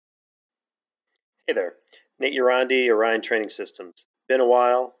Hey there, Nate Urandi, Orion Training Systems. Been a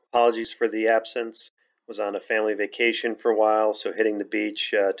while. Apologies for the absence. Was on a family vacation for a while, so hitting the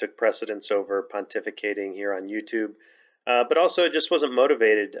beach took precedence over pontificating here on YouTube. But also, just wasn't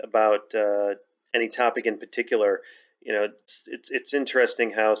motivated about any topic in particular. It's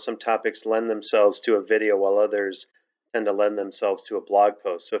interesting how some topics lend themselves to a video while others tend to lend themselves to a blog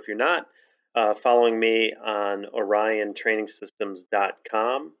post. So if you're not following me on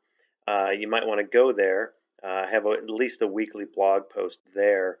OrionTrainingSystems.com, you might want to go there. I have at least a weekly blog post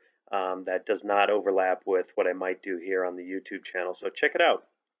there that does not overlap with what I might do here on the YouTube channel. So check it out.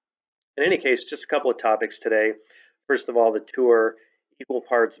 In any case, just a couple of topics today. First of all, the tour, equal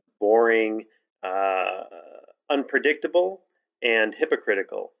parts boring, uh, unpredictable, and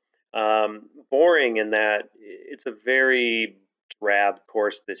hypocritical. Boring in that it's a very drab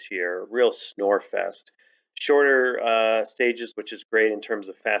course this year, real snore fest. Shorter stages, which is great in terms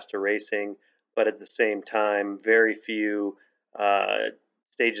of faster racing, but at the same time, very few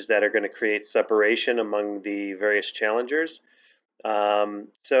stages that are going to create separation among the various challengers.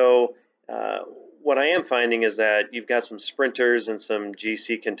 So what I am finding is that you've got some sprinters and some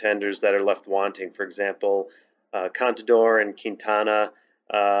GC contenders that are left wanting. For example, Contador and Quintana.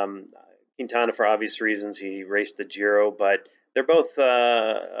 Quintana, for obvious reasons, he raced the Giro, but they're both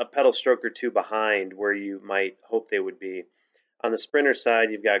a pedal stroke or two behind where you might hope they would be. On the sprinter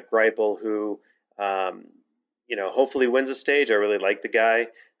side, you've got Greipel, who hopefully wins a stage. I really like the guy,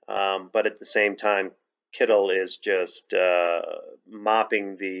 but at the same time, Kittle is just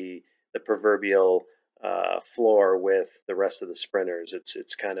mopping the proverbial floor with the rest of the sprinters.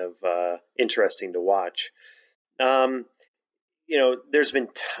 It's kind of interesting to watch. Um, there's been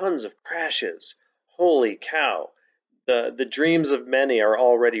tons of crashes. Holy cow! The dreams of many are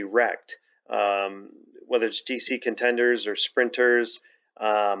already wrecked. Um, Whether it's GC contenders or sprinters,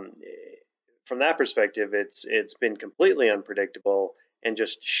 um, from that perspective, it's been completely unpredictable and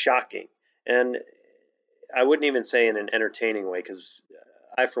just shocking. And I wouldn't even say in an entertaining way, because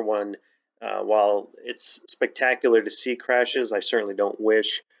I, for one, while it's spectacular to see crashes, I certainly don't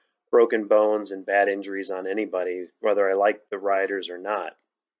wish broken bones and bad injuries on anybody, whether I like the riders or not.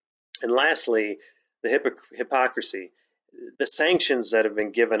 And lastly, the hypocrisy. The sanctions that have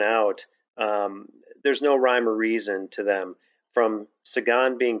been given out, there's no rhyme or reason to them. From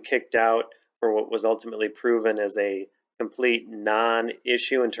Sagan being kicked out for what was ultimately proven as a complete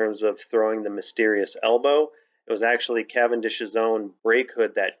non-issue in terms of throwing the mysterious elbow. It was actually Cavendish's own brake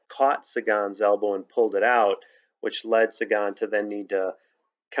hood that caught Sagan's elbow and pulled it out, which led Sagan to then need to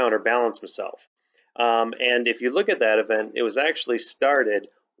counterbalance himself. And if you look at that event, it was actually started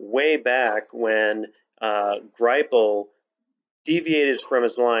way back when Greipel deviated from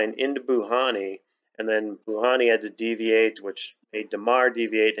his line into Buhani, and then Buhani had to deviate, which made Damar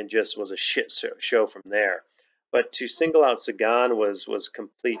deviate, and just was a shit show from there. But to single out Sagan was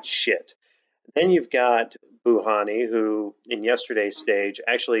complete shit. Then you've got Buhani, who in yesterday's stage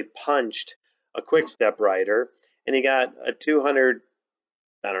actually punched a quick step rider, and he got a 200,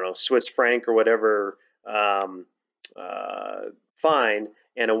 I don't know, Swiss franc or whatever fine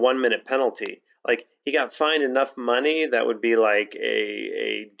and a 1 minute penalty. Like, he got fined enough money that would be like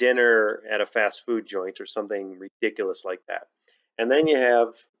a dinner at a fast food joint or something ridiculous like that. And then you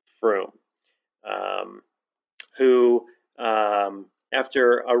have Froome, um, who,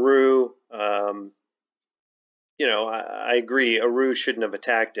 after Aru, I agree, Aru shouldn't have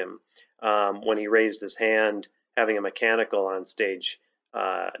attacked him when he raised his hand, having a mechanical on stage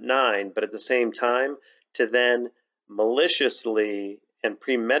 9, but at the same time, to then maliciously and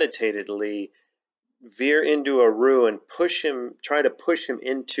premeditatedly veer into Aru and try to push him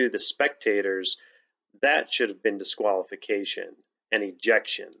into the spectators, that should have been disqualification and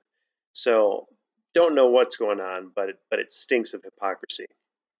ejection. So don't know what's going on, but it stinks of hypocrisy.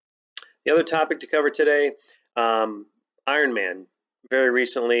 The other topic to cover today, Ironman. Very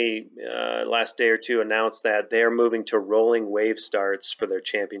recently, last day or two, announced that they are moving to rolling wave starts for their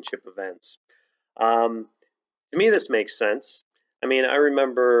championship events. To me, this makes sense. I mean, I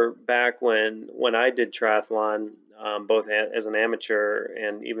remember back when I did triathlon, both as an amateur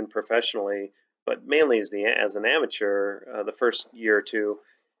and even professionally, but mainly as an amateur, the first year or two,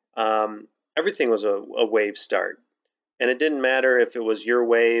 everything was a wave start. And it didn't matter if it was your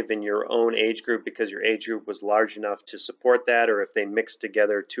wave in your own age group because your age group was large enough to support that, or if they mixed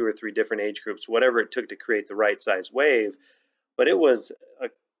together 2 or 3 different age groups, whatever it took to create the right size wave. But it was a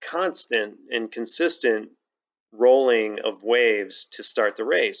constant and consistent rolling of waves to start the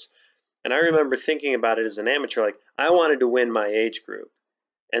race. And I remember thinking about it as an amateur, like, I wanted to win my age group.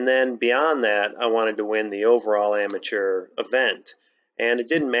 And then beyond that, I wanted to win the overall amateur event. And it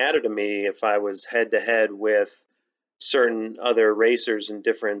didn't matter to me if I was head to head with certain other racers in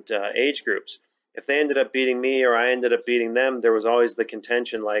different age groups. If they ended up beating me or I ended up beating them, there was always the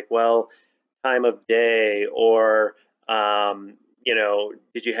contention like, well, time of day, or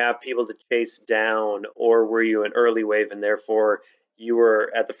did you have people to chase down, or were you an early wave and therefore you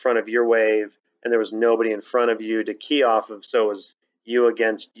were at the front of your wave and there was nobody in front of you to key off of, so it was you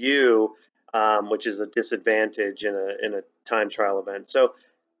against you, which is a disadvantage in a time trial event. So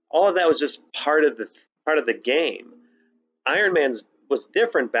all of that was just part of the game. Ironman's was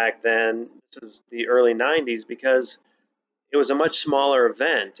different back then. This is the early 90s because it was a much smaller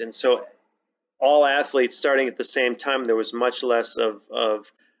event, and so all athletes starting at the same time, there was much less of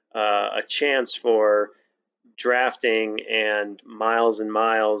a chance for drafting and miles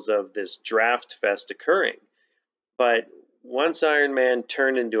of this draft fest occurring. But once Ironman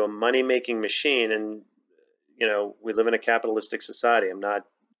turned into a money-making machine, and we live in a capitalistic society, I'm not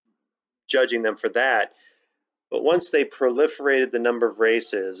judging them for that, but once they proliferated the number of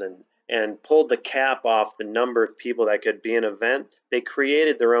races and pulled the cap off the number of people that could be in an event, they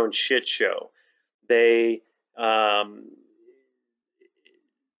created their own shit show. They um,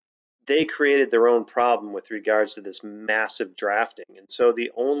 they created their own problem with regards to this massive drafting. And so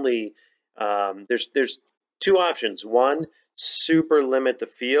the only there's two options. One, super limit the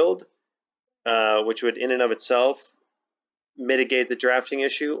field, which would in and of itself mitigate the drafting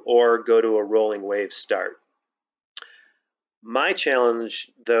issue, or go to a rolling wave start. My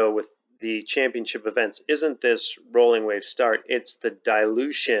challenge, though, with the championship events isn't this rolling wave start, it's the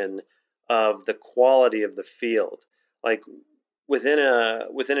dilution of the quality of the field. Like within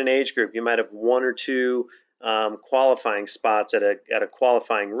an age group, you might have one or two qualifying spots at a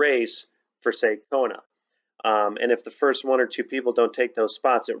qualifying race for, say, Kona. And if the first one or two people don't take those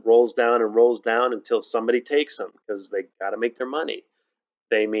spots, it rolls down and rolls down until somebody takes them because they got to make their money.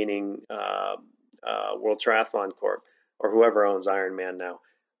 They meaning World Triathlon Corp or whoever owns Ironman now.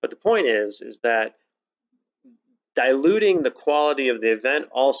 But the point is that diluting the quality of the event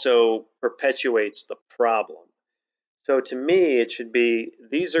also perpetuates the problem. So to me, it should be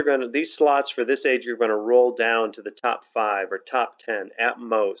these slots for this age are going to roll down to the top 5 or top 10 at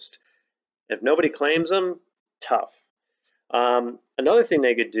most. If nobody claims them, tough. Another thing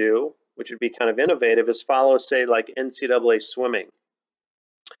they could do, which would be kind of innovative, is follow, say, like NCAA swimming.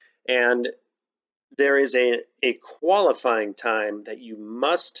 And there is a qualifying time that you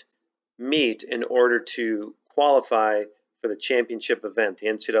must meet in order to qualify for the championship event, the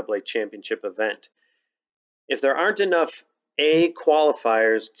NCAA championship event. If there aren't enough A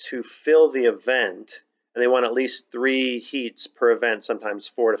qualifiers to fill the event, and they want at least 3 heats per event, sometimes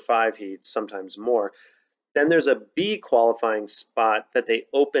 4 to 5 heats, sometimes more, then there's a B qualifying spot that they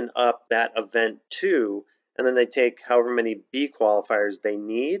open up that event to, and then they take however many B qualifiers they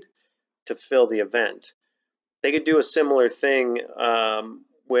need to fill the event. They could do a similar thing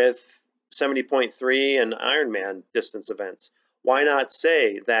with 70.3 and Ironman distance events. Why not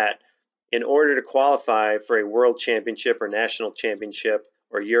say that in order to qualify for a world championship or national championship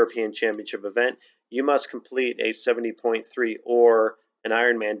or European championship event, you must complete a 70.3 or an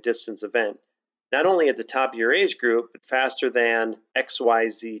Ironman distance event, not only at the top of your age group, but faster than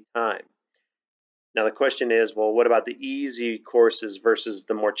XYZ time. Now the question is, well, what about the easy courses versus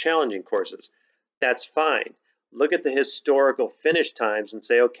the more challenging courses? That's fine. Look at the historical finish times and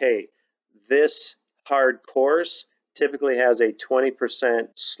say, okay, this hard course typically has a 20%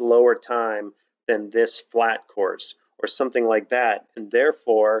 slower time than this flat course or something like that. And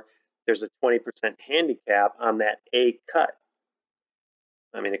therefore, there's a 20% handicap on that A cut.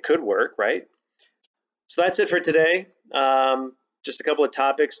 I mean, it could work, right? So that's it for today. Just a couple of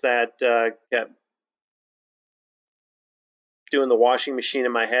topics that kept doing the washing machine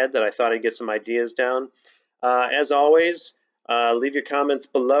in my head that I thought I'd get some ideas down. As always, leave your comments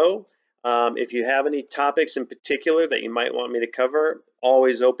below. If you have any topics in particular that you might want me to cover,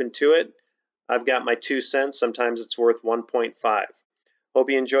 always open to it. I've got my 2 cents. Sometimes it's worth 1.5. Hope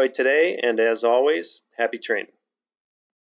you enjoyed today, and as always, happy training.